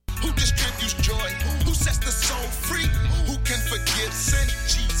soul free. Who can forgive sin?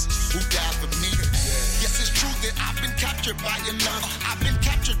 Jesus, who died for me. Yes, it's true that I've been captured by your love. I've been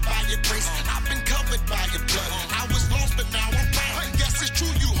captured by your grace. I've been covered by your blood. I was lost, but now I'm found. Yes, it's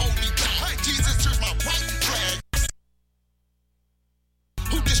true, you hold me down. Jesus, here's my white flag.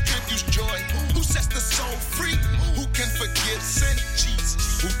 Who distributes joy? Who sets the soul free? Who can forgive sin?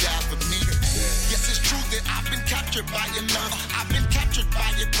 Jesus, who died for me. Yes, it's true that I've been captured by your love. I've been captured by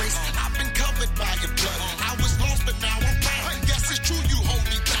your grace. I've been covered by your blood. I was lost, but now I'm found. Yes, it's true, you hold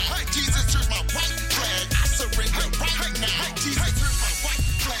me down. Jesus, here's my white flag. I surrender right now. Jesus, here's my white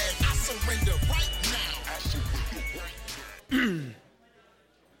flag. I surrender right now.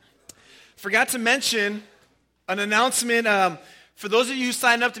 Forgot to mention an announcement. For those of you who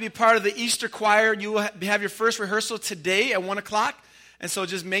signed up to be part of the Easter choir, you will have your first rehearsal today at 1 o'clock. And so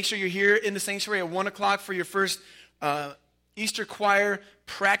just make sure you're here in the sanctuary at 1 o'clock for your first Easter choir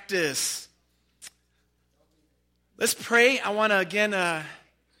practice. Let's pray. I want to, again,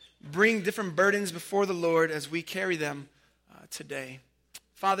 bring different burdens before the Lord as we carry them today.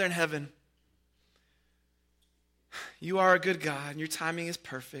 Father in heaven, you are a good God, and your timing is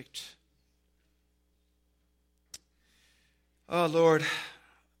perfect. Oh, Lord,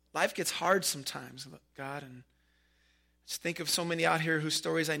 life gets hard sometimes, God, and just think of so many out here whose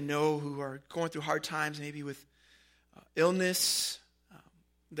stories I know who are going through hard times, maybe with illness,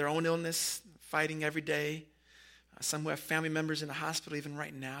 their own illness, fighting every day. Some who have family members in the hospital even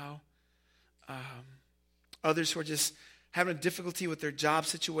right now. Others who are just having a difficulty with their job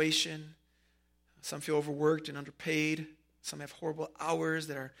situation. Some feel overworked and underpaid. Some have horrible hours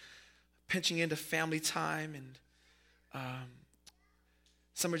that are pinching into family time, and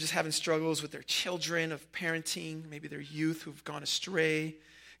some are just having struggles with their children, of parenting, maybe their youth who've gone astray.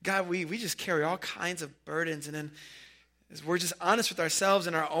 God, we just carry all kinds of burdens, and then as we're just honest with ourselves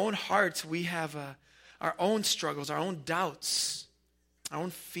in our own hearts, we have our own struggles, our own doubts, our own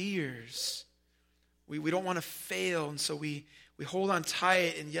fears. We don't want to fail, and so we hold on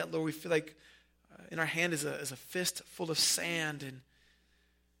tight, and yet, Lord, we feel like in our hand is a fist full of sand. And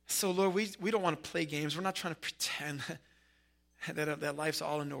so, Lord, we don't want to play games. We're not trying to pretend that life's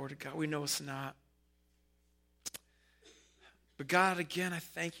all in order, God. We know it's not. But God, again, I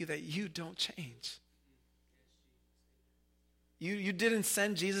thank you that you don't change. You didn't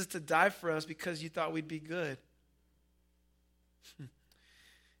send Jesus to die for us because you thought we'd be good.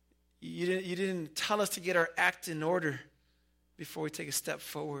 You didn't tell us to get our act in order before we take a step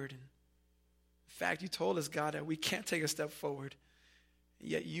forward. And in fact, you told us, God, that we can't take a step forward.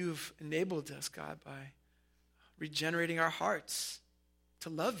 Yet you've enabled us, God, by regenerating our hearts to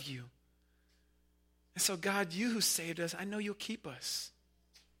love you. And so, God, you who saved us, I know you'll keep us.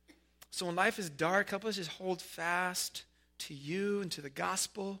 So when life is dark, help us just hold fast to you and to the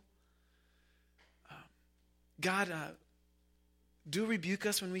gospel. God, do rebuke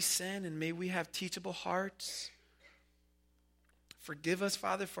us when we sin, and may we have teachable hearts. Forgive us,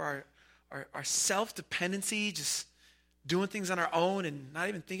 Father, for our self-dependency, just doing things on our own and not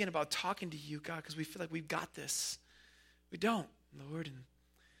even thinking about talking to you, God, because we feel like we've got this. We don't, Lord. And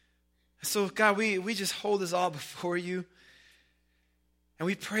so, God, we just hold this all before you. And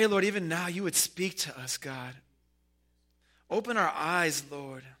we pray, Lord, even now you would speak to us, God. Open our eyes,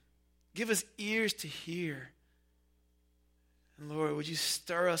 Lord. Give us ears to hear. And Lord, would you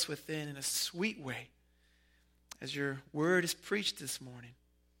stir us within in a sweet way as your word is preached this morning.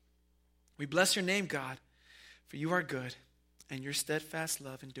 We bless your name, God, for you are good, and your steadfast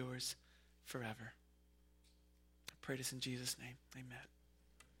love endures forever. I pray this in Jesus' name. Amen.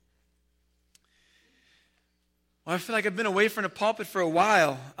 Well, I feel like I've been away from the pulpit for a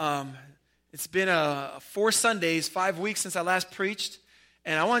while. It's been 4 Sundays, 5 weeks since I last preached.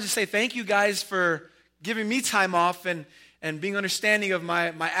 And I wanted to say thank you guys for giving me time off and being understanding of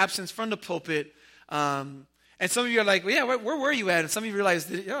my absence from the pulpit. And some of you are like, well, yeah, where were you at? And some of you realized,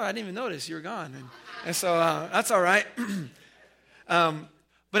 I didn't even notice you were gone. And so that's all right.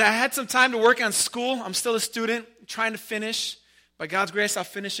 But I had some time to work on school. I'm still a student, trying to finish. By God's grace, I'll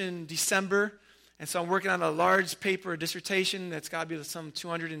finish in December. And so I'm working on a large paper dissertation that's got to be some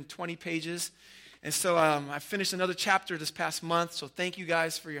 220 pages. And so I finished another chapter this past month. So thank you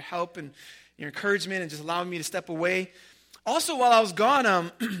guys for your help and your encouragement and just allowing me to step away. Also, while I was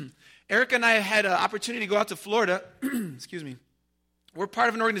gone, Erica and I had an opportunity to go out to Florida. Excuse me. We're part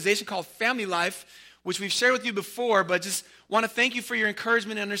of an organization called Family Life, which we've shared with you before, but just want to thank you for your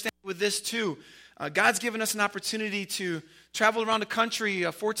encouragement and understanding with this too. God's given us an opportunity to travel around the country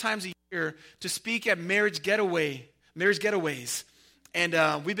 4 times a year to speak at marriage getaways.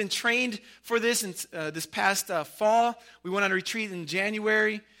 And we've been trained for this this past fall. We went on a retreat in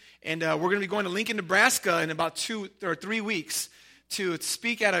January. And we're going to be going to Lincoln, Nebraska in about 2 or 3 weeks to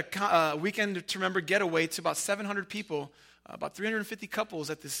speak at a Weekend to Remember getaway to about 700 people, about 350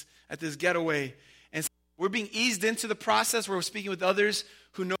 couples at this getaway. And so we're being eased into the process. We're speaking with others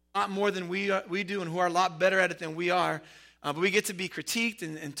who know a lot more than we do and who are a lot better at it than we are. But we get to be critiqued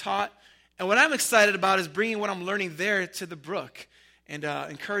and taught. And what I'm excited about is bringing what I'm learning there to the Brook and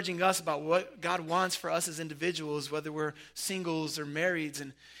encouraging us about what God wants for us as individuals, whether we're singles or marrieds.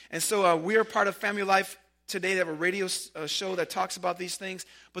 And so we are part of Family Life today. They have a radio show that talks about these things.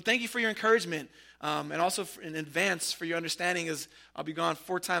 But thank you for your encouragement and also in advance for your understanding, as I'll be gone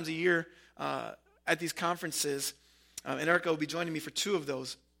 4 times a year at these conferences. And Erica will be joining me for 2 of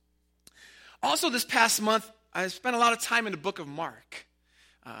those. Also this past month, I spent a lot of time in the book of Mark.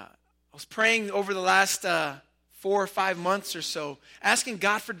 I was praying over the last 4 or 5 months or so, asking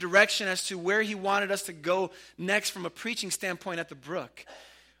God for direction as to where he wanted us to go next from a preaching standpoint at the Brook.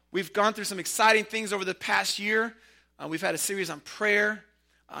 We've gone through some exciting things over the past year. We've had a series on prayer,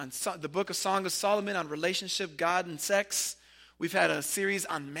 on the book of Song of Solomon, on relationship, God, and sex. We've had a series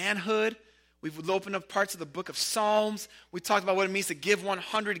on manhood. We've opened up parts of the book of Psalms. We talked about what it means to give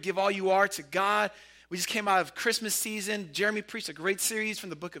 100, to give all you are to God. We just came out of Christmas season. Jeremy preached a great series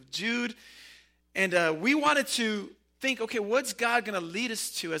from the book of Jude. And we wanted to think, okay, what's God going to lead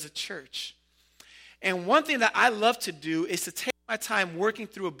us to as a church? And one thing that I love to do is to take my time working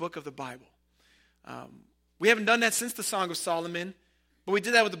through a book of the Bible. We haven't done that since the Song of Solomon, but we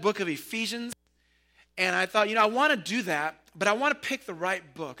did that with the book of Ephesians. And I thought, I want to do that, but I want to pick the right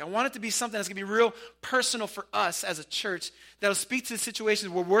book. I want it to be something that's going to be real personal for us as a church that will speak to the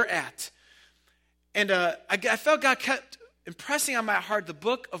situations where we're at. And I felt God kept impressing on my heart the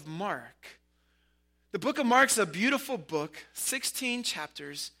book of Mark. The book of Mark is a beautiful book, 16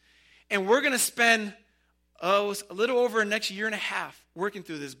 chapters, and we're going to spend a little over the next year and a half working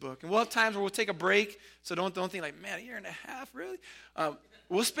through this book. And we'll have times where we'll take a break, so don't think like, man, a year and a half, really?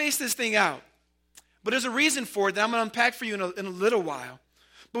 We'll space this thing out. But there's a reason for it that I'm going to unpack for you in a little while.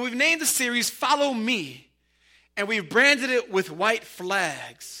 But we've named the series Follow Me, and we've branded it with white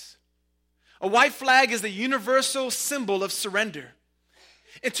flags. A white flag is the universal symbol of surrender.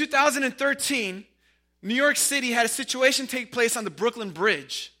 In 2013, New York City had a situation take place on the Brooklyn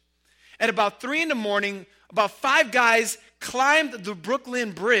Bridge. At about 3 in the morning, about 5 guys climbed the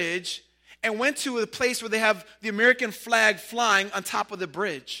Brooklyn Bridge and went to a place where they have the American flag flying on top of the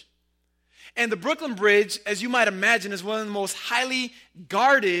bridge. And the Brooklyn Bridge, as you might imagine, is one of the most highly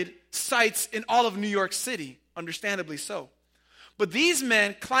guarded sites in all of New York City, understandably so. But these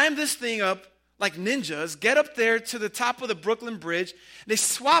men climbed this thing up like ninjas, get up there to the top of the Brooklyn Bridge. They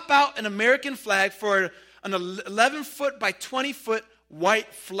swap out an American flag for an 11-foot by 20-foot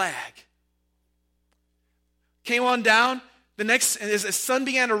white flag. Came on down. As the sun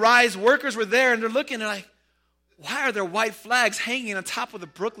began to rise, workers were there, and they're looking, and they're like, why are there white flags hanging on top of the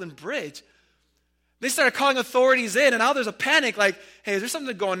Brooklyn Bridge? They started calling authorities in, and now there's a panic, like, hey, is there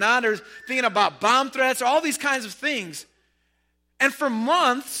something going on? They're thinking about bomb threats or all these kinds of things. And for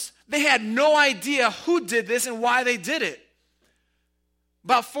months, they had no idea who did this and why they did it.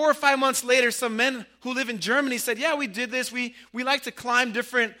 About 4 or 5 months later, some men who live in Germany said, yeah, we did this. We like to climb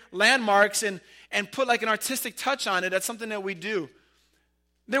different landmarks and put like an artistic touch on it. That's something that we do.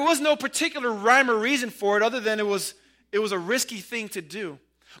 There was no particular rhyme or reason for it other than it was a risky thing to do.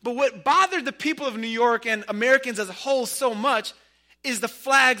 But what bothered the people of New York and Americans as a whole so much is the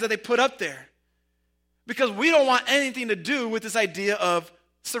flags that they put up there. Because we don't want anything to do with this idea of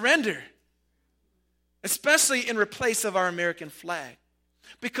surrender, especially in replace of our American flag.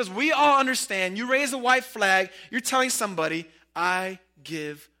 Because we all understand, you raise a white flag, you're telling somebody, I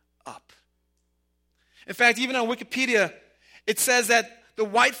give up. In fact, even on Wikipedia, it says that the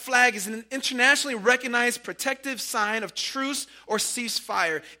white flag is an internationally recognized protective sign of truce or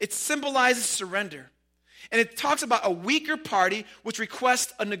ceasefire. It symbolizes surrender. And it talks about a weaker party which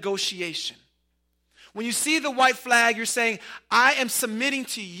requests a negotiation. When you see the white flag, you're saying, I am submitting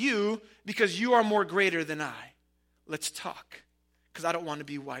to you because you are more greater than I. Let's talk, because I don't want to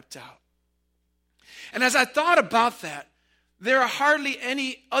be wiped out. And as I thought about that, there are hardly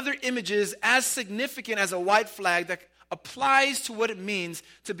any other images as significant as a white flag that applies to what it means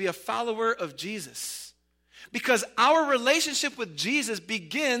to be a follower of Jesus. Because our relationship with Jesus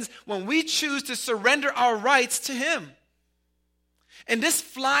begins when we choose to surrender our rights to him. And this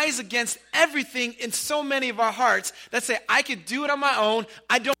flies against everything in so many of our hearts that say, I can do it on my own.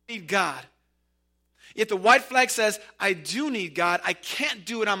 I don't need God. Yet the white flag says, I do need God. I can't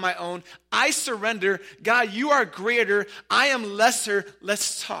do it on my own. I surrender. God, you are greater. I am lesser.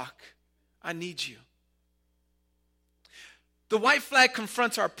 Let's talk. I need you. The white flag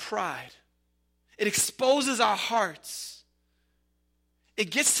confronts our pride. It exposes our hearts.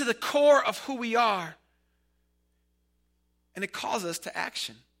 It gets to the core of who we are. And it calls us to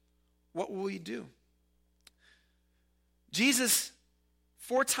action. What will we do? Jesus,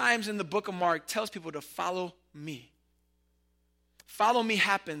 4 times in the book of Mark, tells people to follow me. Follow me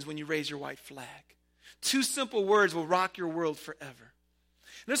happens when you raise your white flag. 2 simple words will rock your world forever.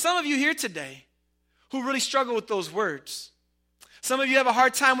 And there's some of you here today who really struggle with those words. Some of you have a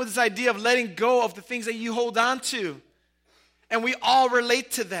hard time with this idea of letting go of the things that you hold on to. And we all relate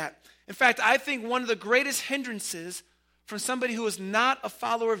to that. In fact, I think one of the greatest hindrances from somebody who is not a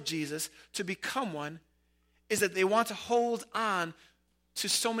follower of Jesus to become one is that they want to hold on to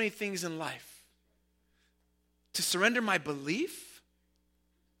so many things in life. To surrender my belief?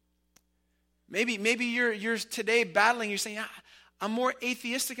 Maybe you're today battling, you're saying, I'm more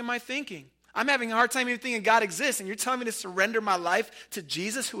atheistic in my thinking. I'm having a hard time even thinking God exists, and you're telling me to surrender my life to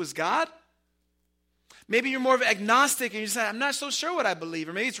Jesus, who is God? Maybe you're more of an agnostic, and you say, I'm not so sure what I believe.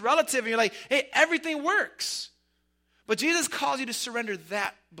 Or maybe it's relative, and you're like, hey, everything works. But Jesus calls you to surrender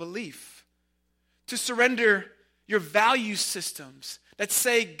that belief, to surrender your value systems that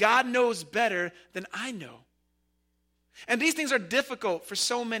say God knows better than I know. And these things are difficult for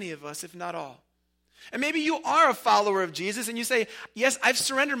so many of us, if not all. And maybe you are a follower of Jesus and you say, yes, I've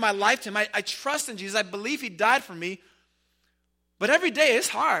surrendered my life to him. I trust in Jesus. I believe he died for me. But every day it's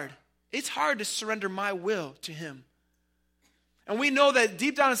hard. It's hard to surrender my will to him. And we know that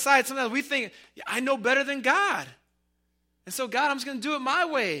deep down inside, sometimes we think, I know better than God. And so, God, I'm just going to do it my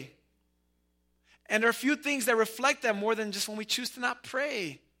way. And there are a few things that reflect that more than just when we choose to not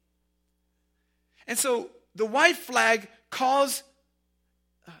pray. And so the white flag calls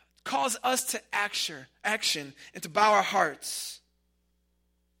us to action and to bow our hearts.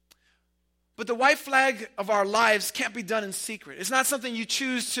 But the white flag of our lives can't be done in secret. It's not something you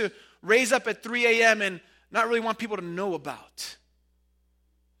choose to raise up at 3 a.m. and not really want people to know about.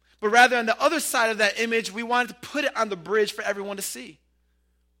 But rather, on the other side of that image, we wanted to put it on the bridge for everyone to see.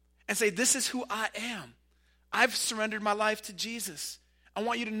 And say, this is who I am. I've surrendered my life to Jesus. I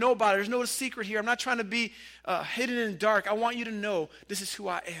want you to know about it. There's no secret here. I'm not trying to be hidden in the dark. I want you to know this is who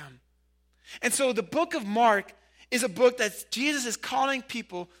I am. And so the book of Mark is a book that Jesus is calling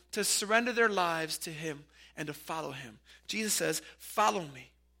people to surrender their lives to him and to follow him. Jesus says, follow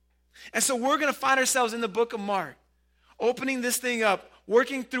me. And so we're going to find ourselves in the book of Mark, opening this thing up,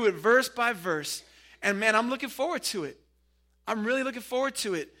 working through it verse by verse. And man, I'm looking forward to it. I'm really looking forward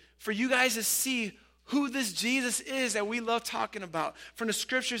to it for you guys to see who this Jesus is that we love talking about from the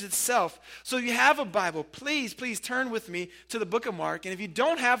scriptures itself. So if you have a Bible, please turn with me to the book of Mark. And if you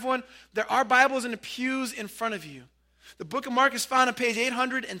don't have one, there are Bibles in the pews in front of you. The book of Mark is found on page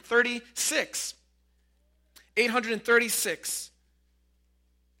 836. 836.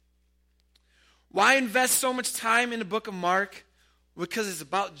 Why invest so much time in the book of Mark? Because it's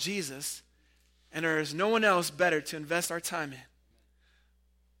about Jesus, and there is no one else better to invest our time in.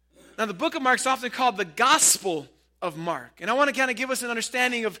 Now, the book of Mark is often called the Gospel of Mark. And I want to kind of give us an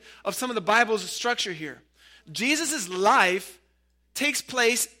understanding of some of the Bible's structure here. Jesus' life takes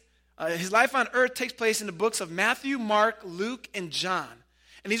place, his life on earth takes place in the books of Matthew, Mark, Luke, and John.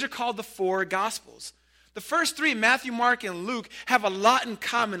 And these are called the 4 Gospels. The first 3, Matthew, Mark, and Luke, have a lot in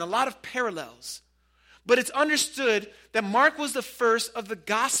common, a lot of parallels. But it's understood that Mark was the first of the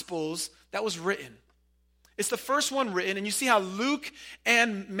Gospels that was written. It's the first one written, and you see how Luke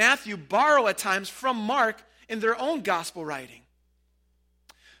and Matthew borrow at times from Mark in their own gospel writing.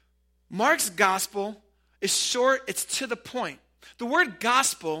 Mark's gospel is short, it's to the point. The word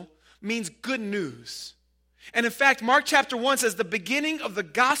gospel means good news. And in fact, Mark chapter 1 says the beginning of the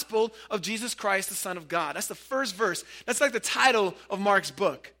gospel of Jesus Christ, the Son of God. That's the first verse. That's like the title of Mark's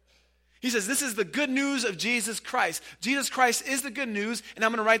book. He says, this is the good news of Jesus Christ. Jesus Christ is the good news, and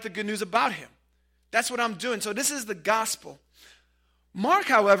I'm going to write the good news about him. That's what I'm doing. So this is the gospel. Mark,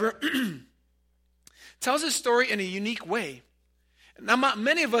 however, tells his story in a unique way. Now,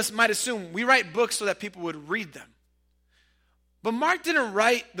 many of us might assume we write books so that people would read them. But Mark didn't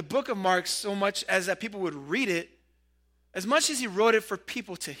write the book of Mark so much as that people would read it, as much as he wrote it for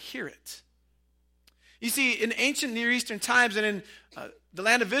people to hear it. You see, in ancient Near Eastern times and in the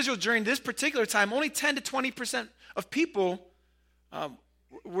land of Israel during this particular time, only 10 to 20% of people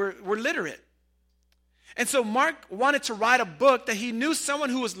were literate. And so Mark wanted to write a book that he knew someone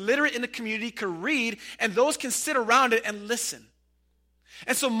who was literate in the community could read, and those can sit around it and listen.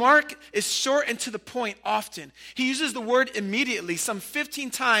 And so Mark is short and to the point often. He uses the word immediately some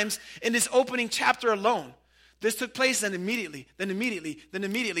 15 times in this opening chapter alone. This took place, then immediately, then immediately, then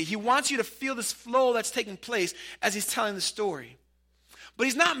immediately. He wants you to feel this flow that's taking place as he's telling the story. But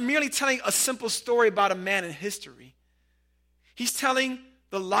he's not merely telling a simple story about a man in history. He's telling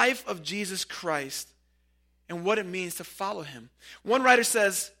the life of Jesus Christ and what it means to follow him. One writer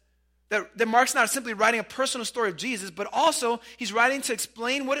says that Mark's not simply writing a personal story of Jesus, but also he's writing to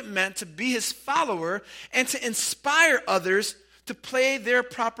explain what it meant to be his follower and to inspire others to play their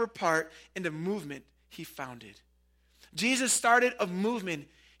proper part in the movement he founded. Jesus started a movement.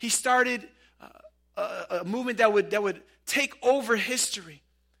 He started a movement that would take over history.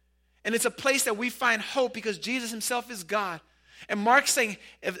 And it's a place that we find hope because Jesus himself is God. And Mark's saying,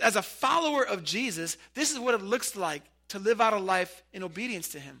 as a follower of Jesus, this is what it looks like to live out a life in obedience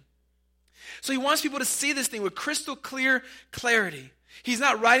to him. So he wants people to see this thing with crystal clear clarity. He's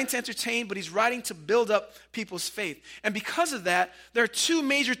not writing to entertain, but he's writing to build up people's faith. And because of that, there are two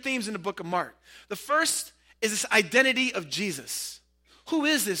major themes in the book of Mark. The first is this identity of Jesus. Who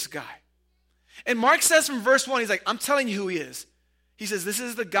is this guy? And Mark says from verse 1, he's like, I'm telling you who he is. He says, this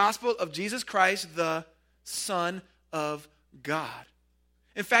is the gospel of Jesus Christ, the Son of God.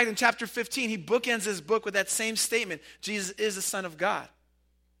 In fact, in chapter 15, he bookends his book with that same statement. Jesus is the Son of God.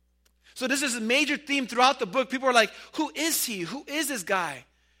 So this is a major theme throughout the book. People are like, who is he? Who is this guy?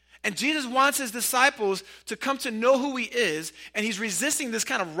 And Jesus wants his disciples to come to know who he is, and he's resisting this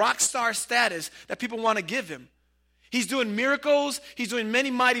kind of rock star status that people want to give him. He's doing miracles. He's doing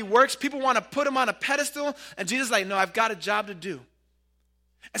many mighty works. People want to put him on a pedestal, and Jesus is like, no, I've got a job to do.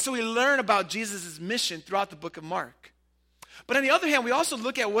 And so we learn about Jesus' mission throughout the book of Mark. But on the other hand, we also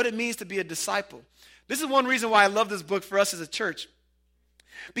look at what it means to be a disciple. This is one reason why I love this book for us as a church.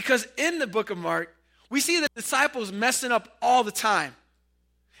 Because in the book of Mark, we see the disciples messing up all the time.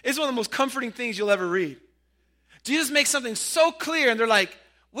 It's one of the most comforting things you'll ever read. Jesus makes something so clear, and they're like,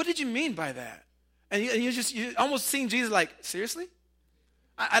 what did you mean by that? And you almost seeing Jesus like, seriously?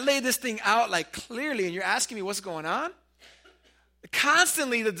 I laid this thing out like clearly, and you're asking me what's going on?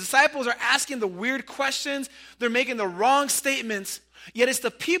 Constantly, the disciples are asking the weird questions. They're making the wrong statements. Yet it's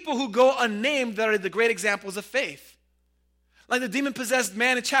the people who go unnamed that are the great examples of faith. Like the demon-possessed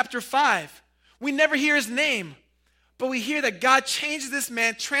man in chapter 5. We never hear his name. But we hear that God changes this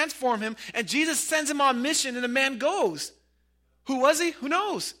man, transforms him, and Jesus sends him on mission, and the man goes. Who was he? Who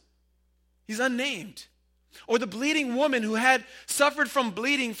knows? He's unnamed. Or the bleeding woman who had suffered from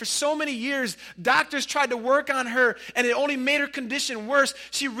bleeding for so many years. Doctors tried to work on her, and it only made her condition worse.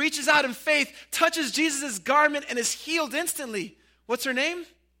 She reaches out in faith, touches Jesus' garment, and is healed instantly. What's her name?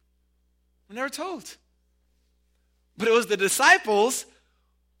 We're never told. But it was the disciples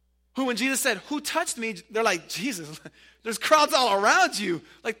who, when Jesus said, who touched me? They're like, Jesus, there's crowds all around you.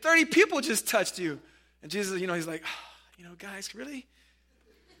 Like 30 people just touched you. And Jesus, he's like, guys, really?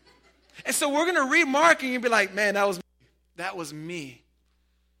 And so we're going to read Mark and you'll be like, man, that was me. That was me.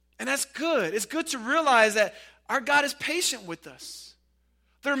 And that's good. It's good to realize that our God is patient with us.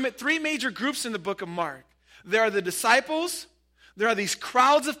 There are three major groups in the book of Mark. There are the disciples, there are these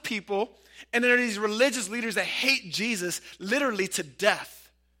crowds of people, and there are these religious leaders that hate Jesus literally to death.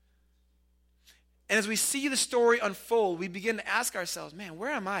 And as we see the story unfold, we begin to ask ourselves, man, where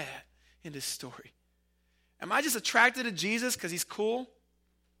am I at in this story? Am I just attracted to Jesus because he's cool?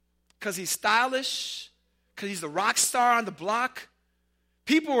 Because he's stylish? Because he's the rock star on the block?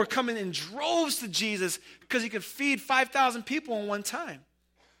 People were coming in droves to Jesus because he could feed 5,000 people in one time.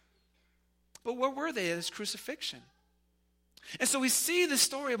 But where were they at his crucifixion? And so we see the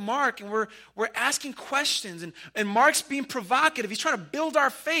story of Mark, and we're asking questions, and Mark's being provocative. He's trying to build our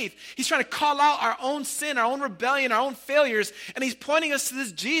faith. He's trying to call out our own sin, our own rebellion, our own failures, and he's pointing us to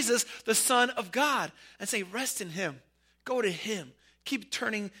this Jesus, the Son of God, and say, rest in him. Go to him. Keep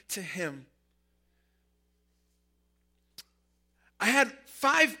turning to him. I had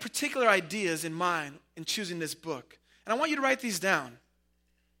 5 particular ideas in mind in choosing this book, and I want you to write these down.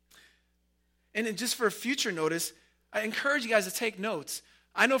 And then just for a future notice, I encourage you guys to take notes.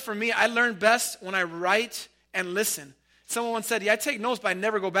 I know for me, I learn best when I write and listen. Someone once said, I take notes, but I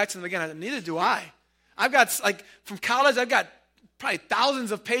never go back to them again. I said, neither do I. I've got, from college, I've got probably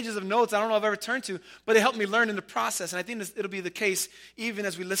thousands of pages of notes I don't know if I've ever turned to, but it helped me learn in the process. And I think it'll be the case even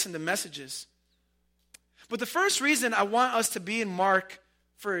as we listen to messages. But the first reason I want us to be in Mark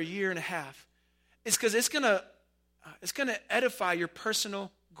for a year and a half is because it's going to edify your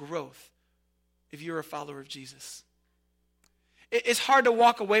personal growth if you're a follower of Jesus. It's hard to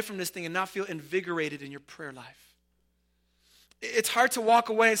walk away from this thing and not feel invigorated in your prayer life. It's hard to walk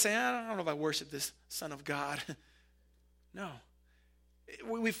away and say, I don't know if I worship this Son of God. No.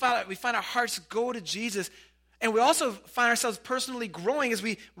 We find our hearts go to Jesus, and we also find ourselves personally growing as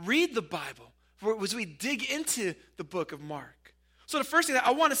we read the Bible, as we dig into the book of Mark. So the first thing,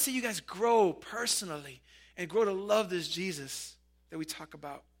 I want to see you guys grow personally and grow to love this Jesus that we talk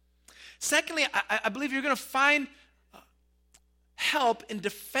about. Secondly, I believe you're going to find help in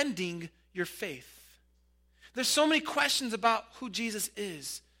defending your faith. There's so many questions about who Jesus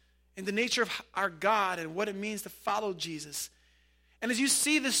is and the nature of our God and what it means to follow Jesus. And as you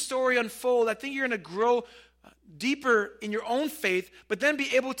see this story unfold, I think you're going to grow deeper in your own faith, but then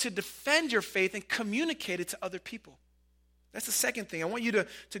be able to defend your faith and communicate it to other people. That's the second thing. I want you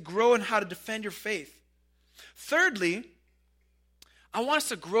to grow in how to defend your faith. Thirdly, I want us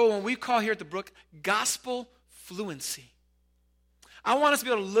to grow in what we call here at the Brook gospel fluency. I want us to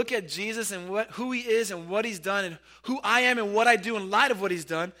be able to look at Jesus and who he is and what he's done and who I am and what I do in light of what he's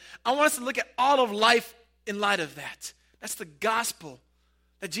done. I want us to look at all of life in light of that. That's the gospel,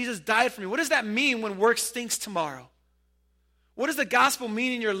 that Jesus died for me. What does that mean when work stinks tomorrow? What does the gospel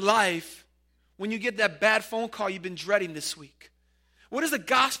mean in your life when you get that bad phone call you've been dreading this week? What does the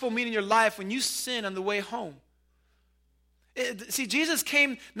gospel mean in your life when you sin on the way home? See, Jesus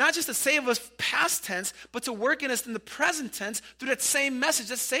came not just to save us past tense, but to work in us in the present tense through that same message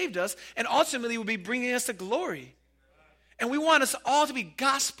that saved us and ultimately will be bringing us to glory. And we want us all to be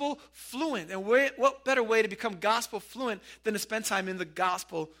gospel fluent. And what better way to become gospel fluent than to spend time in the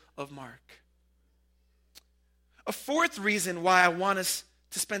gospel of Mark? A fourth reason why I want us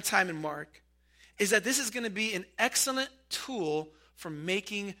to spend time in Mark is that this is going to be an excellent tool for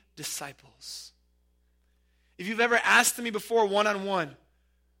making disciples. If you've ever asked me before one-on-one,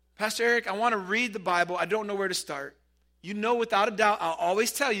 Pastor Eric, I want to read the Bible. I don't know where to start. You know without a doubt, I'll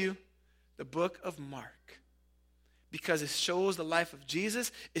always tell you the book of Mark. Because it shows the life of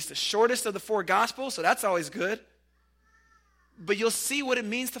Jesus. It's the shortest of the 4 Gospels, so that's always good. But you'll see what it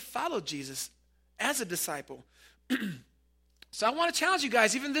means to follow Jesus as a disciple. So I want to challenge you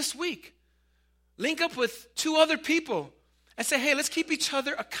guys, even this week. Link up with 2 other people and say, hey, let's keep each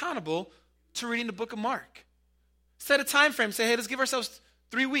other accountable to reading the book of Mark. Set a time frame. Say, hey, let's give ourselves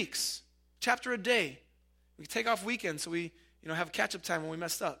 3 weeks, chapter a day. We can take off weekends so we, have catch-up time when we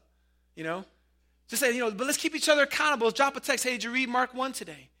messed up, Just say, but let's keep each other accountable. Drop a text. Hey, did you read Mark 1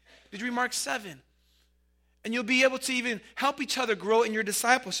 today? Did you read Mark 7? And you'll be able to even help each other grow in your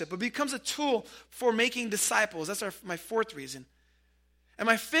discipleship. It becomes a tool for making disciples. That's my 4th reason. And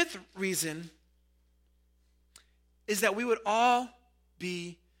my 5th reason is that we would all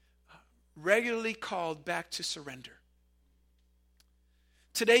be regularly called back to surrender.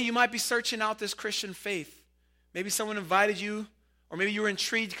 Today you might be searching out this Christian faith. Maybe someone invited you, or maybe you were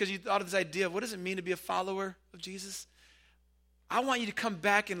intrigued because you thought of this idea of what does it mean to be a follower of Jesus? I want you to come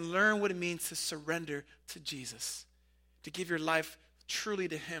back and learn what it means to surrender to Jesus, to give your life truly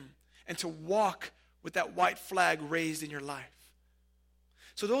to him, and to walk with that white flag raised in your life.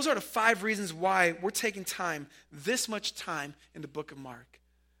 So those are the 5 reasons why we're taking time, this much time, in the book of Mark.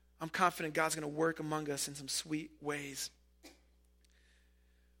 I'm confident God's going to work among us in some sweet ways.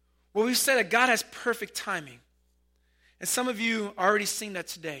 Well, we've said that God has perfect timing. And some of you are already seeing that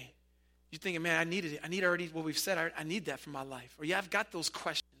today. You're thinking, man, I needed it. I need already what we've said. I need that for my life. Or yeah, I've got those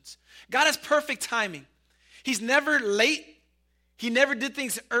questions. God has perfect timing. He's never late. He never did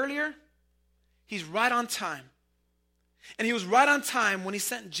things earlier. He's right on time. And he was right on time when he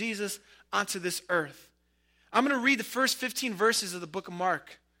sent Jesus onto this earth. I'm going to read the first 15 verses of the book of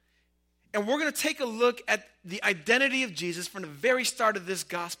Mark. And we're going to take a look at the identity of Jesus from the very start of this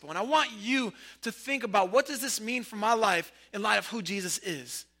gospel. And I want you to think about, what does this mean for my life in light of who Jesus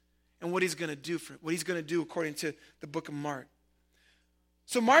is and what he's going to do what he's going to do according to the book of Mark.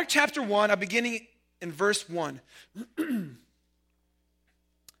 So Mark chapter 1, I'm beginning in verse 1.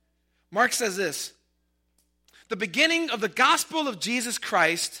 Mark says this: the beginning of the gospel of Jesus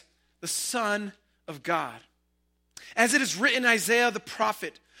Christ, the Son of God. As it is written in Isaiah the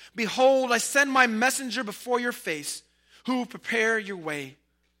prophet, behold, I send my messenger before your face, who will prepare your way.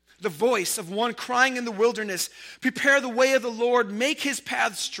 The voice of one crying in the wilderness, prepare the way of the Lord, make his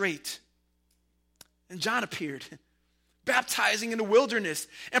path straight. And John appeared, baptizing in the wilderness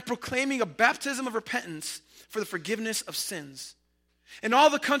and proclaiming a baptism of repentance for the forgiveness of sins. And all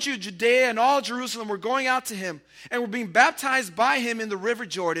the country of Judea and all Jerusalem were going out to him and were being baptized by him in the river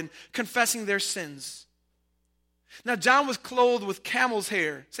Jordan, confessing their sins. Now John was clothed with camel's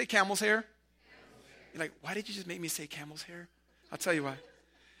hair. Say camel's hair. You're like, why did you just make me say camel's hair? I'll tell you why.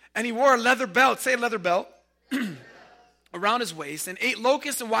 And he wore a leather belt. Say leather belt. Around his waist, and ate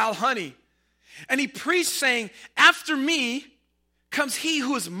locusts and wild honey. And he preached, saying, after me comes he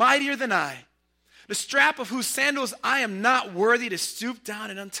who is mightier than I, the strap of whose sandals I am not worthy to stoop down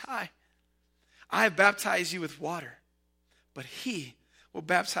and untie. I have baptized you with water, but he will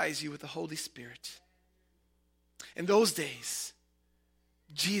baptize you with the Holy Spirit. In those days,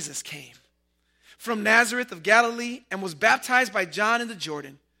 Jesus came from Nazareth of Galilee and was baptized by John in the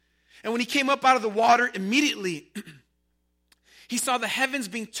Jordan. And when he came up out of the water, immediately he saw the heavens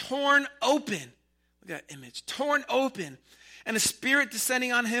being torn open. Look at that image, torn open. And a spirit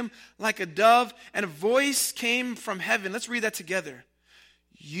descending on him like a dove, and a voice came from heaven. Let's read that together.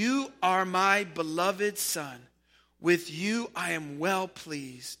 You are my beloved Son. With you I am well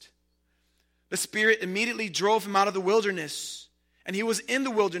pleased. The Spirit immediately drove him out of the wilderness, and he was in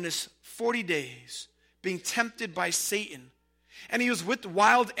the wilderness 40 days, being tempted by Satan. And he was with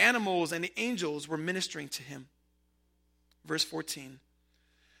wild animals, and the angels were ministering to him. Verse 14.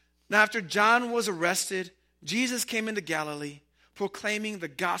 Now after John was arrested, Jesus came into Galilee, proclaiming the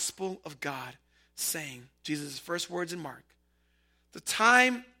gospel of God, saying, Jesus' first words in Mark, the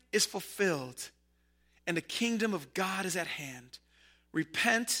time is fulfilled, and the kingdom of God is at hand.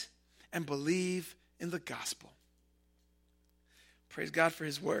 Repent and believe in the gospel. Praise God for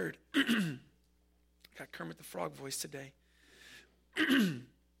his word. Got Kermit the Frog voice today.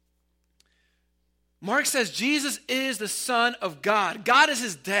 Mark says Jesus is the Son of God. God is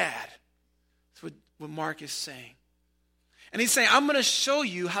his dad. That's what Mark is saying. And he's saying, I'm going to show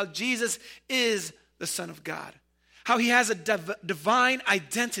you how Jesus is the Son of God. How he has a divine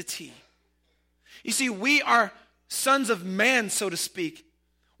identity. You see, we are sons of man, so to speak.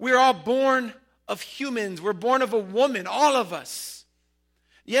 We are all born of humans. We're born of a woman, all of us.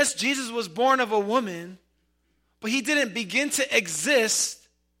 Yes, Jesus was born of a woman, but he didn't begin to exist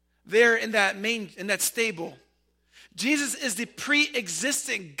there in that stable. Jesus is the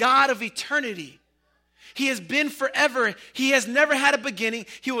pre-existent God of eternity. He has been forever. He has never had a beginning.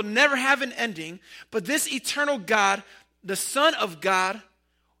 He will never have an ending. But this eternal God, the Son of God,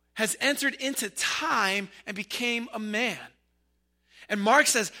 has entered into time and became a man. And Mark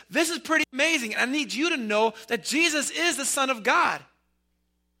says, this is pretty amazing. And I need you to know that Jesus is the Son of God.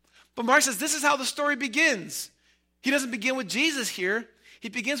 But Mark says, this is how the story begins. He doesn't begin with Jesus here. He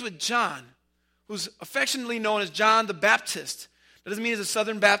begins with John, who's affectionately known as John the Baptist. That doesn't mean he's a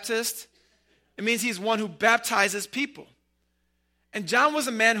Southern Baptist. It means he's one who baptizes people. And John was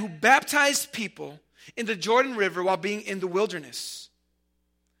a man who baptized people in the Jordan River while being in the wilderness.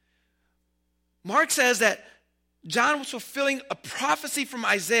 Mark says that John was fulfilling a prophecy from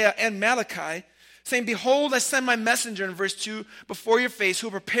Isaiah and Malachi, saying, behold, I send my messenger, in verse 2, before your face, who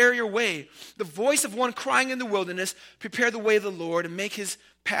will prepare your way. The voice of one crying in the wilderness, prepare the way of the Lord and make his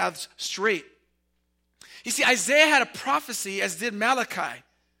paths straight. You see, Isaiah had a prophecy, as did Malachi,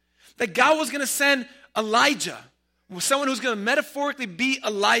 that God was going to send Elijah, someone who's going to metaphorically be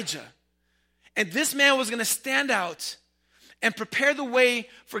Elijah. And this man was going to stand out and prepare the way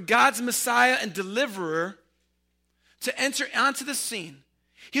for God's Messiah and deliverer to enter onto the scene.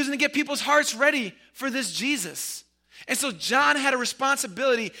 He was going to get people's hearts ready for this Jesus. And so John had a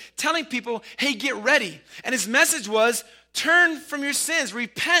responsibility telling people, hey, get ready. And his message was, turn from your sins,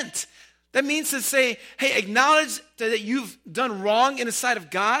 repent. That means to say, hey, acknowledge that you've done wrong in the sight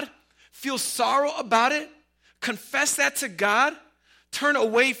of God, feel sorrow about it, confess that to God, turn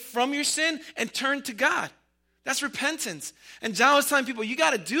away from your sin, and turn to God. That's repentance. And John was telling people, you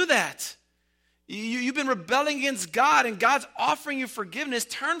got to do that. You've been rebelling against God, and God's offering you forgiveness.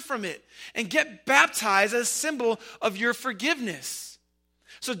 Turn from it and get baptized as a symbol of your forgiveness.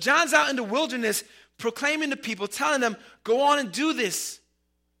 So John's out in the wilderness proclaiming to people, telling them, go on and do this.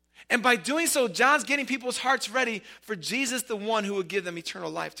 And by doing so, John's getting people's hearts ready for Jesus, the one who would give them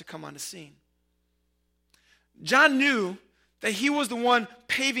eternal life, to come on the scene. John knew that he was the one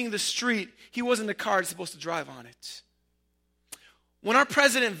paving the street. He wasn't the car that's supposed to drive on it. When our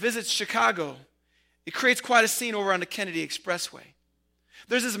president visits Chicago, it creates quite a scene over on the Kennedy Expressway.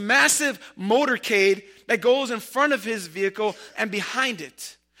 There's this massive motorcade that goes in front of his vehicle and behind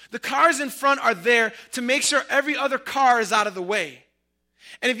it. The cars in front are there to make sure every other car is out of the way.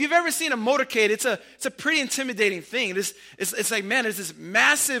 And if you've ever seen a motorcade, it's a pretty intimidating thing. It's like, man, there's this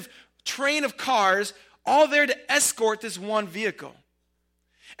massive train of cars all there to escort this one vehicle.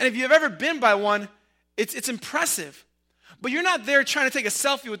 And if you've ever been by one, it's impressive. But you're not there trying to take a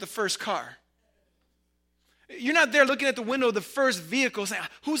selfie with the first car. You're not there looking at the window of the first vehicle saying,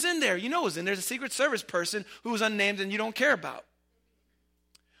 who's in there? You know who's in there. There's a Secret Service person who's unnamed and you don't care about.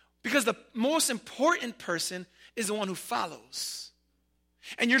 Because the most important person is the one who follows.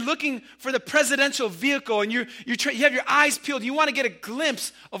 And you're looking for the presidential vehicle, and you have your eyes peeled. You want to get a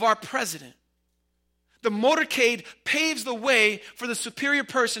glimpse of our president. The motorcade paves the way for the superior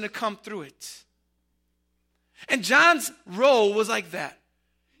person to come through it. And John's role was like that.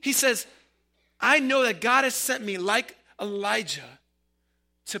 He says, I know that God has sent me like Elijah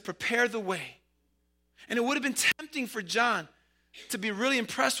to prepare the way. And it would have been tempting for John to be really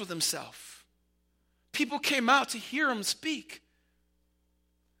impressed with himself. People came out to hear him speak.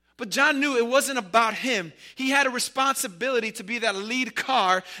 But John knew it wasn't about him. He had a responsibility to be that lead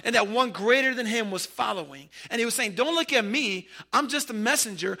car, and that one greater than him was following. And he was saying, don't look at me. I'm just a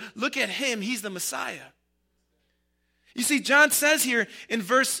messenger. Look at him. He's the Messiah. You see, John says here in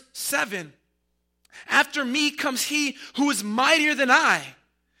verse 7, after me comes he who is mightier than I.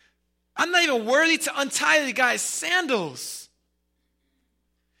 I'm not even worthy to untie the guy's sandals.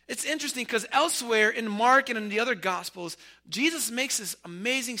 It's interesting because elsewhere in Mark and in the other Gospels, Jesus makes this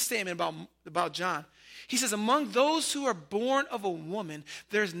amazing statement about John. He says, among those who are born of a woman,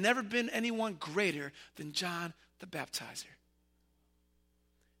 there's never been anyone greater than John the Baptizer.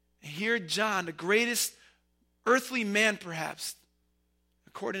 And here John, the greatest earthly man perhaps,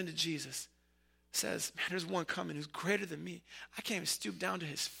 according to Jesus, says, man, there's one coming who's greater than me. I can't even stoop down to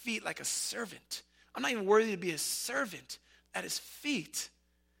his feet like a servant. I'm not even worthy to be a servant at his feet.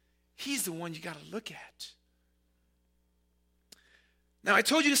 He's the one you got to look at. Now, I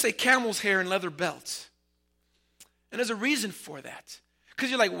told you to say camel's hair and leather belts. And there's a reason for that. Because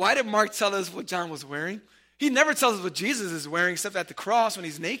you're like, why did Mark tell us what John was wearing? He never tells us what Jesus is wearing except at the cross when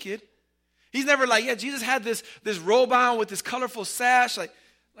he's naked. He's never like, yeah, Jesus had this robe on with this colorful sash. Like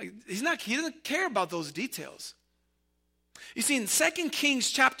he doesn't care about those details. You see, in 2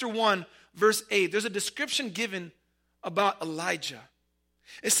 Kings chapter 1, verse 8, there's a description given about Elijah.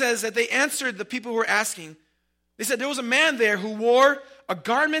 It says that they answered the people who were asking. They said there was a man there who wore a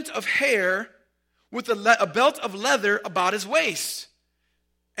garment of hair with a belt of leather about his waist.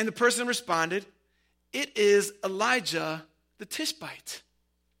 And the person responded, it is Elijah the Tishbite.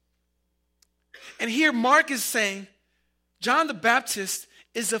 And here Mark is saying, John the Baptist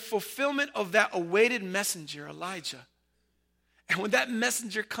is a fulfillment of that awaited messenger, Elijah. And when that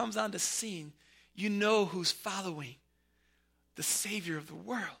messenger comes on the scene, you know who's following. The Savior of the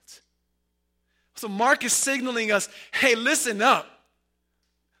world. So Mark is signaling us, hey, listen up.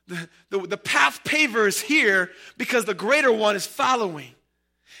 The path paver is here because the greater one is following.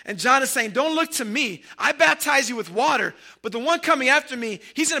 And John is saying, don't look to me. I baptize you with water, but the one coming after me,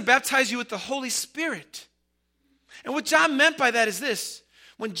 he's going to baptize you with the Holy Spirit. And what John meant by that is this.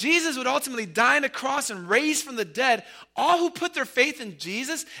 When Jesus would ultimately die on the cross and raise from the dead, all who put their faith in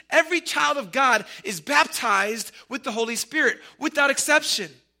Jesus, every child of God is baptized with the Holy Spirit, without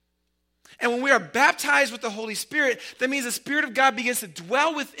exception. And when we are baptized with the Holy Spirit, that means the Spirit of God begins to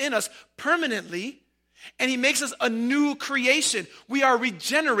dwell within us permanently, and he makes us a new creation. We are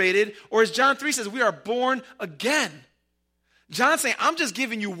regenerated, or as John 3 says, we are born again. John's saying, I'm just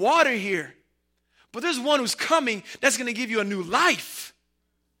giving you water here, but there's one who's coming that's going to give you a new life.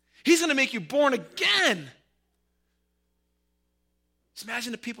 He's going to make you born again. Just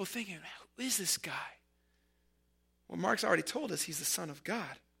imagine the people thinking, who is this guy? Well, Mark's already told us he's the Son of God.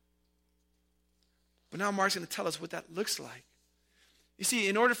 But now Mark's going to tell us what that looks like. You see,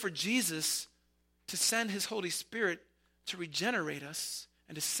 in order for Jesus to send his Holy Spirit to regenerate us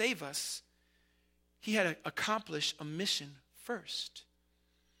and to save us, he had to accomplish a mission first.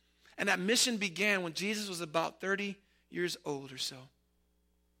 And that mission began when Jesus was about 30 years old or so.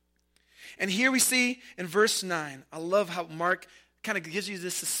 And here we see in verse 9, I love how Mark kind of gives you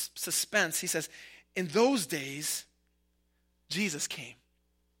this suspense. He says, in those days, Jesus came.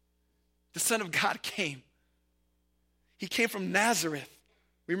 The Son of God came. He came from Nazareth.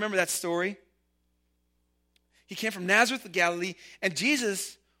 Remember that story? He came from Nazareth of Galilee, and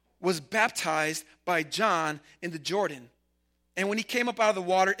Jesus was baptized by John in the Jordan. And when he came up out of the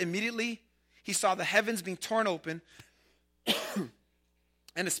water, immediately he saw the heavens being torn open,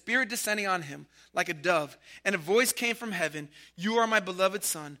 and the Spirit descending on him like a dove. And a voice came from heaven, you are my beloved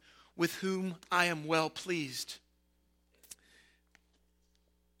Son, with whom I am well pleased.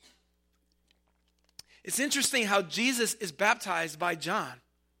 It's interesting how Jesus is baptized by John.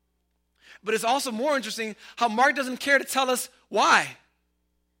 But it's also more interesting how Mark doesn't care to tell us why.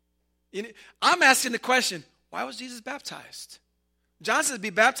 I'm asking the question, why was Jesus baptized? John says be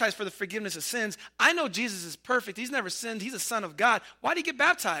baptized for the forgiveness of sins. I know Jesus is perfect. He's never sinned. He's a Son of God. Why did he get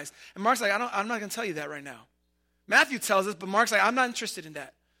baptized? And Mark's like, I'm not going to tell you that right now. Matthew tells us, but Mark's like, I'm not interested in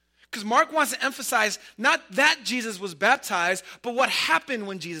that. Because Mark wants to emphasize not that Jesus was baptized, but what happened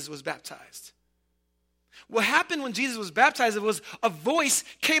when Jesus was baptized. What happened when Jesus was baptized, it was a voice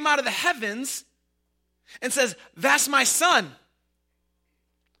came out of the heavens and says, that's my Son.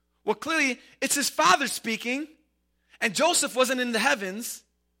 Well, clearly, it's his Father speaking, and Joseph wasn't in the heavens,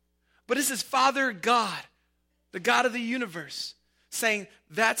 but it's his Father God, the God of the universe, saying,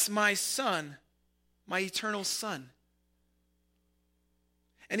 that's my Son, my eternal Son.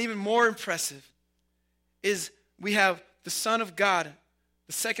 And even more impressive is we have the Son of God,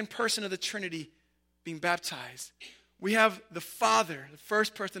 the second person of the Trinity, being baptized. We have the Father, the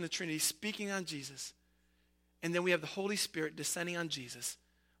first person of the Trinity, speaking on Jesus. And then we have the Holy Spirit descending on Jesus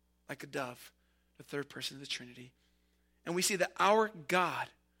like a dove, the third person of the Trinity. And we see that our God,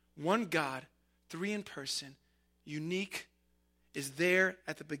 one God, three in person, unique, is there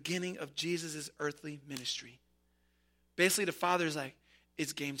at the beginning of Jesus' earthly ministry. Basically, the Father is like,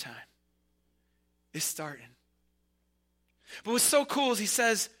 it's game time. It's starting. But what's so cool is he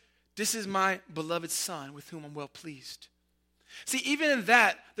says, this is my beloved Son with whom I'm well pleased. See, even in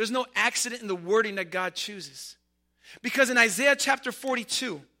that, there's no accident in the wording that God chooses. Because in Isaiah chapter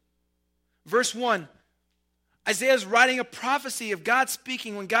 42, verse 1, Isaiah is writing a prophecy of God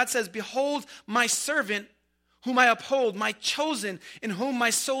speaking when God says, behold, my servant, whom I uphold, my chosen, in whom my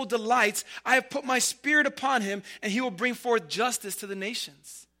soul delights. I have put my spirit upon him, and he will bring forth justice to the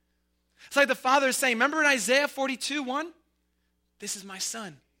nations. It's like the Father is saying, remember in Isaiah 42:1? This is my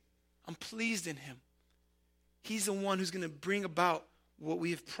Son. I'm pleased in him. He's the one who's going to bring about what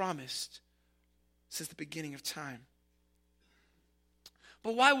we have promised since the beginning of time.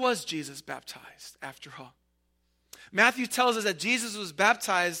 But why was Jesus baptized after all? Matthew tells us that Jesus was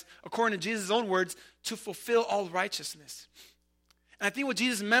baptized, according to Jesus' own words, to fulfill all righteousness. And I think what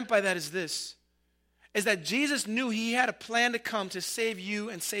Jesus meant by that is this, is that Jesus knew he had a plan to come to save you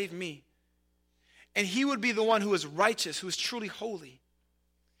and save me. And he would be the one who is righteous, who is truly holy.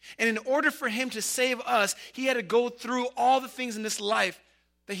 And in order for him to save us, he had to go through all the things in this life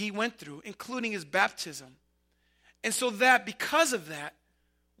that he went through, including his baptism. And so that because of that,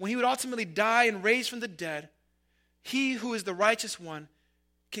 when he would ultimately die and raise from the dead, he who is the righteous one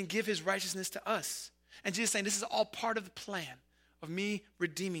can give his righteousness to us. And Jesus is saying, this is all part of the plan of me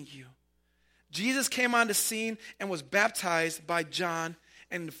redeeming you. Jesus came on the scene and was baptized by John,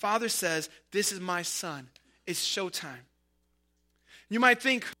 and the Father says, this is my Son. It's showtime. You might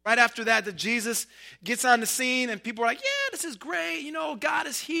think right after that Jesus gets on the scene and people are like, yeah, this is great. You know, God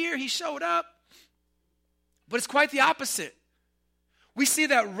is here. He showed up. But it's quite the opposite. We see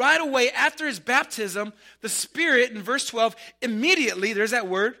that right away after his baptism, the Spirit, in verse 12, immediately, there's that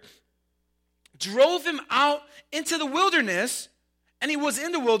word, drove him out into the wilderness, and he was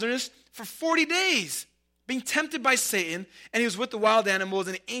in the wilderness for 40 days, being tempted by Satan, and he was with the wild animals,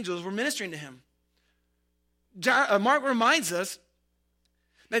 and the angels were ministering to him. Mark reminds us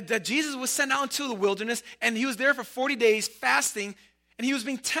that Jesus was sent out into the wilderness, and he was there for 40 days fasting, and he was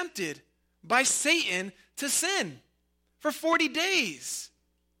being tempted by Satan to sin for 40 days.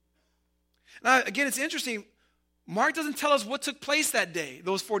 Now, again, it's interesting. Mark doesn't tell us what took place that day,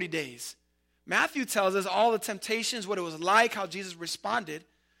 those 40 days. Matthew tells us all the temptations, what it was like, how Jesus responded.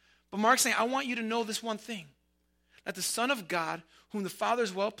 But Mark's saying, I want you to know this one thing, that the Son of God, whom the Father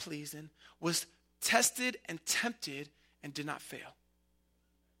is well pleased in, was tested and tempted and did not fail.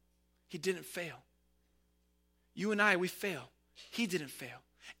 He didn't fail. You and I, we fail. He didn't fail.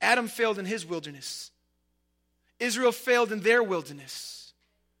 Adam failed in his wilderness. Israel failed in their wilderness.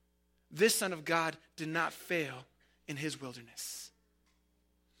 This Son of God did not fail in his wilderness.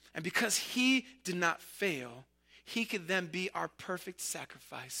 And because he did not fail, he could then be our perfect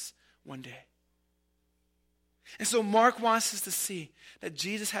sacrifice one day. And so Mark wants us to see that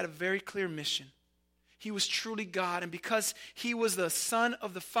Jesus had a very clear mission. He was truly God, and because he was the Son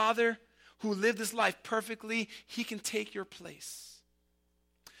of the Father who lived his life perfectly, he can take your place.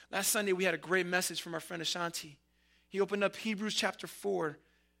 Last Sunday, we had a great message from our friend Ashanti. He opened up Hebrews chapter 4,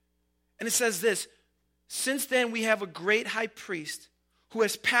 and it says this, since then we have a great high priest who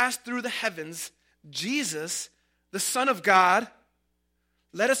has passed through the heavens, Jesus, the Son of God.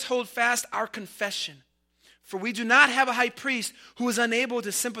 Let us hold fast our confession, for we do not have a high priest who is unable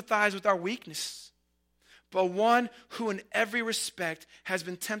to sympathize with our weakness, but one who in every respect has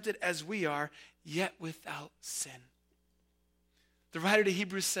been tempted as we are, yet without sin. The writer to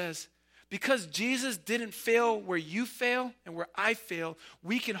Hebrews says, because Jesus didn't fail where you fail and where I fail,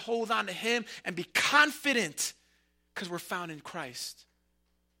 we can hold on to him and be confident because we're found in Christ.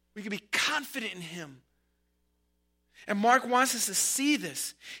 We can be confident in him. And Mark wants us to see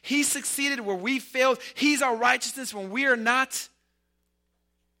this. He succeeded where we failed. He's our righteousness when we are not.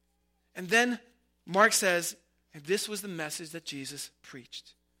 And then Mark says, and this was the message that Jesus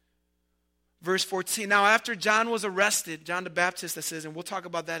preached. Verse 14, now after John was arrested, John the Baptist that says, and we'll talk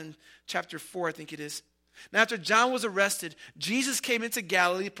about that in chapter 4, I think it is. Now after John was arrested, Jesus came into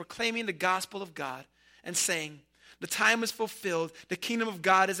Galilee proclaiming the gospel of God and saying, the time is fulfilled, the kingdom of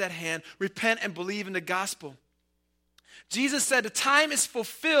God is at hand, repent and believe in the gospel. Jesus said the time is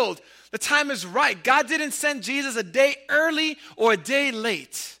fulfilled. The time is right. God didn't send Jesus a day early or a day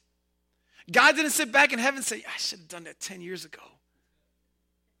late. God didn't sit back in heaven and say, I should have done that 10 years ago.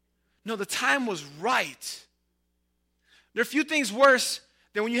 No, the time was right. There are few things worse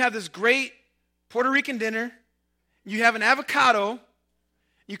than when you have this great Puerto Rican dinner, you have an avocado,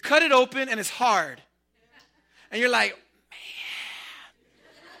 you cut it open and it's hard. And you're like,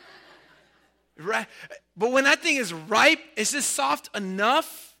 man. Right? But when that thing is ripe, it's just soft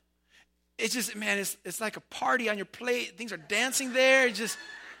enough. It's just, man, it's like a party on your plate. Things are dancing there.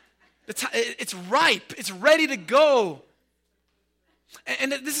 It's ripe. It's ready to go.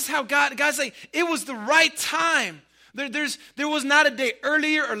 And this is how God's saying, it was the right time. There was not a day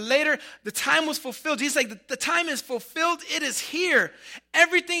earlier or later. The time was fulfilled. Jesus is like, the time is fulfilled. It is here.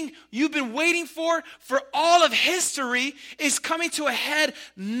 Everything you've been waiting for all of history is coming to a head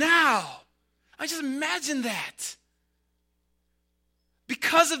now. I just imagine that.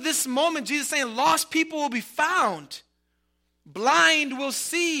 Because of this moment, Jesus is saying, lost people will be found. Blind will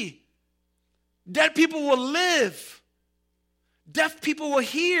see. Dead people will live. Deaf people will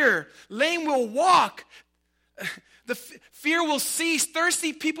hear. Lame will walk. The fear will cease.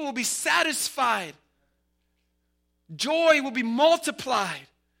 Thirsty people will be satisfied. Joy will be multiplied.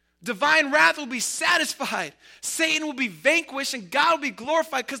 Divine wrath will be satisfied. Satan will be vanquished and God will be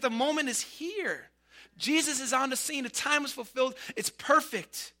glorified because the moment is here. Jesus is on the scene. The time is fulfilled. It's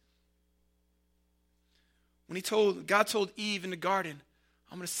perfect. When God told Eve in the garden,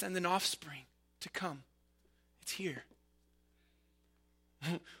 I'm going to send an offspring to come. It's here.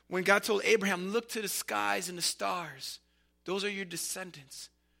 When God told Abraham, look to the skies and the stars. Those are your descendants.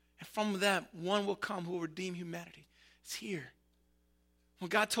 And from them, one will come who will redeem humanity. It's here. When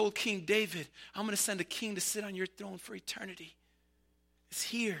God told King David, I'm going to send a king to sit on your throne for eternity. It's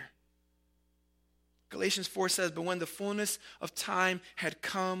here. Galatians 4 says, but when the fullness of time had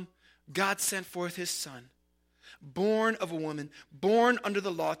come, God sent forth his son, born of a woman, born under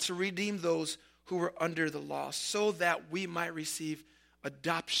the law, to redeem those who were under the law, so that we might receive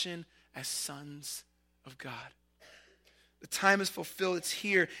adoption as sons of God. The time is fulfilled. It's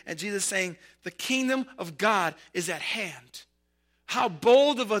here. And Jesus is saying, the kingdom of God is at hand. How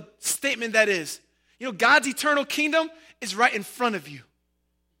bold of a statement that is. You know, God's eternal kingdom is right in front of you.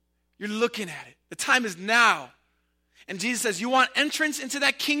 You're looking at it. The time is now. And Jesus says, you want entrance into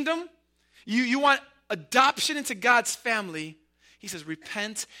that kingdom? You want adoption into God's family? He says,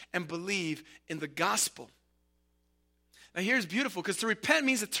 repent and believe in the gospel. Now here's beautiful, because to repent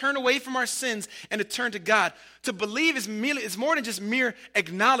means to turn away from our sins and to turn to God. To believe is more than just mere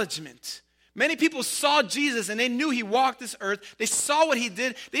acknowledgement. Many people saw Jesus and they knew he walked this earth. They saw what he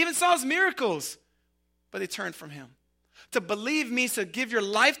did. They even saw his miracles, but they turned from him. To believe means to give your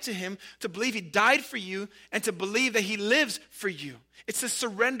life to him, to believe he died for you, and to believe that he lives for you. It's to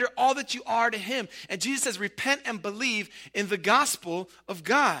surrender all that you are to him. And Jesus says, repent and believe in the gospel of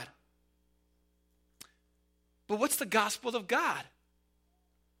God. But what's the gospel of God?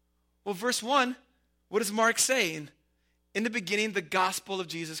 Well, verse 1, what does Mark say? In the beginning, the gospel of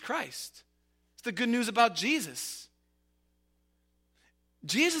Jesus Christ. It's the good news about Jesus.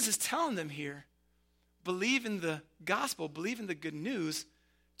 Jesus is telling them here, believe in the gospel, believe in the good news.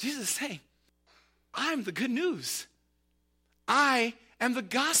 Jesus is saying, I'm the good news. I am the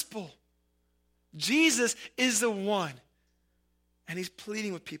gospel. Jesus is the one. And he's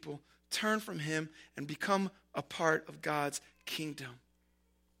pleading with people, turn from him and become a part of God's kingdom.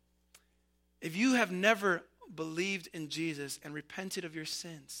 If you have never believed in Jesus and repented of your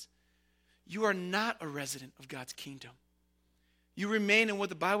sins, you are not a resident of God's kingdom. You remain in what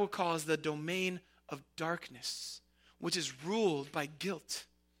the Bible calls the domain of darkness, which is ruled by guilt.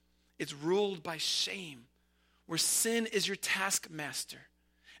 It's ruled by shame, where sin is your taskmaster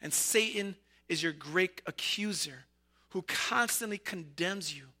and Satan is your great accuser who constantly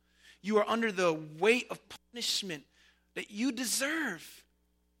condemns you. You are under the weight of punishment that you deserve.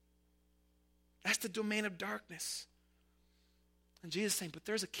 That's the domain of darkness. And Jesus is saying, but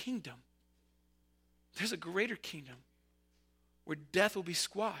there's a kingdom. There's a greater kingdom where death will be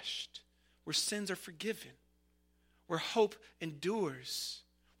squashed, where sins are forgiven, where hope endures,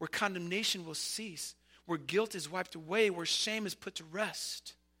 where condemnation will cease, where guilt is wiped away, where shame is put to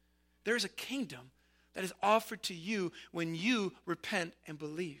rest. There's a kingdom that is offered to you when you repent and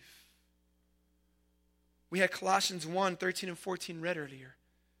believe. We had Colossians 1, 13 and 14 read earlier,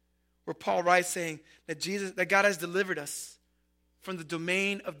 where Paul writes saying that God has delivered us from the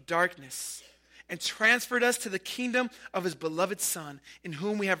domain of darkness and transferred us to the kingdom of his beloved Son, in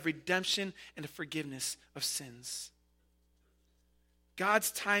whom we have redemption and the forgiveness of sins.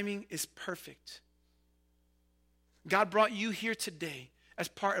 God's timing is perfect. God brought you here today as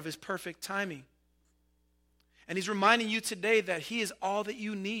part of his perfect timing. And he's reminding you today that he is all that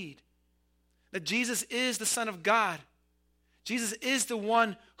you need. That Jesus is the Son of God. Jesus is the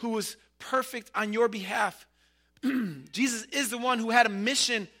one who was perfect on your behalf. Jesus is the one who had a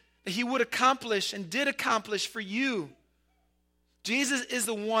mission that he would accomplish and did accomplish for you. Jesus is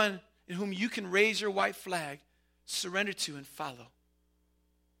the one in whom you can raise your white flag, surrender to, and follow.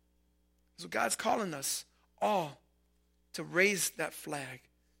 So God's calling us all to raise that flag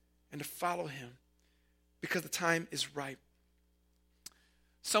and to follow him because the time is ripe.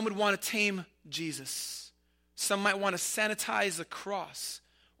 Some would want to tame Jesus. Some might want to sanitize the cross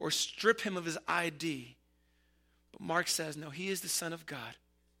or strip him of his ID. But Mark says, no, he is the Son of God.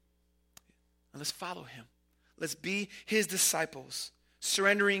 And let's follow him. Let's be his disciples,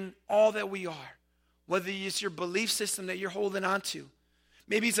 surrendering all that we are, whether it's your belief system that you're holding on to.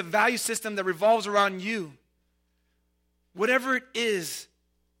 Maybe it's a value system that revolves around you. Whatever it is,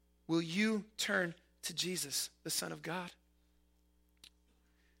 will you turn to Jesus, the Son of God?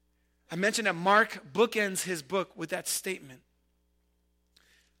 I mentioned that Mark bookends his book with that statement.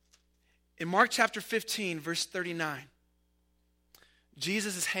 In Mark chapter 15, verse 39,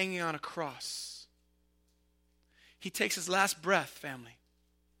 Jesus is hanging on a cross. He takes his last breath, family.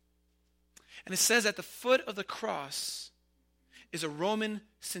 And it says at the foot of the cross is a Roman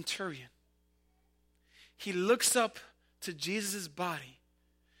centurion. He looks up to Jesus' body,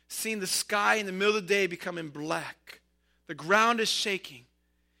 seeing the sky in the middle of the day becoming black. The ground is shaking.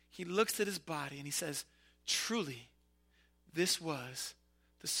 He looks at his body and he says, truly, this was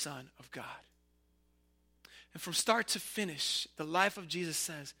the Son of God. And from start to finish, the life of Jesus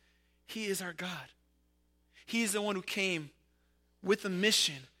says, he is our God. He is the one who came with a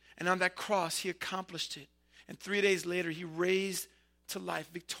mission, and on that cross, he accomplished it. And 3 days later, he raised to life,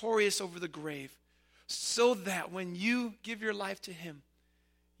 victorious over the grave, so that when you give your life to him,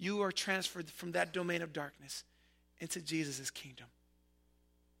 you are transferred from that domain of darkness into Jesus' kingdom.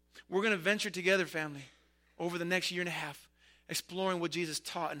 We're going to venture together, family, over the next year and a half, exploring what Jesus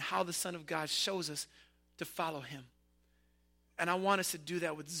taught and how the Son of God shows us to follow him. And I want us to do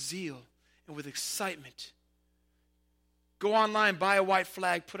that with zeal and with excitement. Go online, buy a white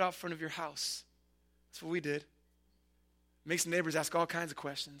flag, put out front of your house. That's what we did. Makes neighbors ask all kinds of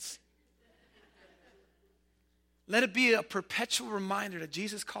questions. Let it be a perpetual reminder that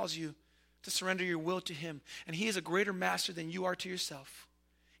Jesus calls you to surrender your will to him. And he is a greater master than you are to yourself.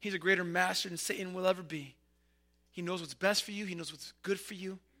 He's a greater master than Satan will ever be. He knows what's best for you. He knows what's good for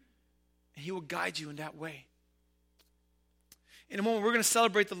you. And he will guide you in that way. In a moment, we're going to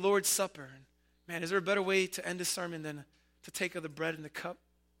celebrate the Lord's Supper. Man, is there a better way to end this sermon than to take of the bread and the cup?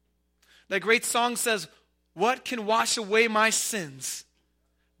 That great song says, what can wash away my sins?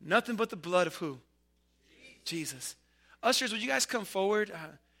 Nothing but the blood of who? Jesus. Ushers, would you guys come forward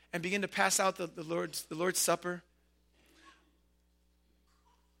and begin to pass out the Lord's Supper?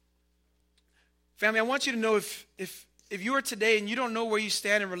 Family, I want you to know if you are today and you don't know where you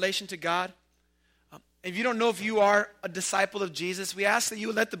stand in relation to God, if you don't know if you are a disciple of Jesus, we ask that you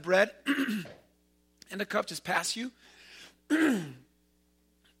would let the bread and the cup just pass you. One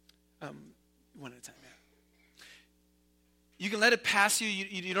at a time, yeah. You can let it pass you.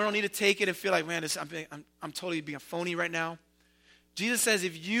 You don't need to take it and feel like, man, I'm totally being a phony right now. Jesus says,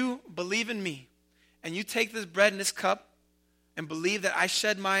 if you believe in me and you take this bread and this cup and believe that I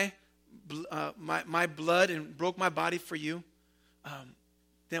shed my blood and broke my body for you,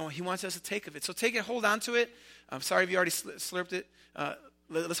 then he wants us to take of it. So take it, hold on to it. I'm sorry if you already slurped it.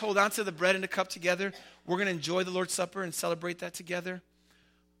 Let's hold on to the bread and the cup together. We're going to enjoy the Lord's Supper and celebrate that together.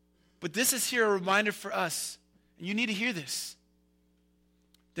 But this is here a reminder for us, and you need to hear this,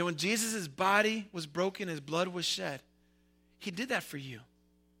 that when Jesus' body was broken, his blood was shed, he did that for you.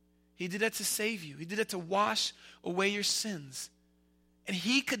 He did that to save you. He did that to wash away your sins. And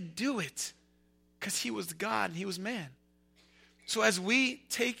he could do it because he was God and he was man. So as we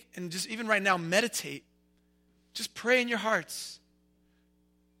take and just even right now meditate, just pray in your hearts.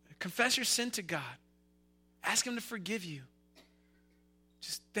 Confess your sin to God. Ask him to forgive you.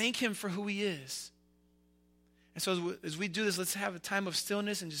 Just thank him for who he is. And so as we do this, let's have a time of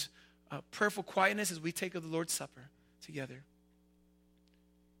stillness and just prayerful quietness as we take of the Lord's Supper together.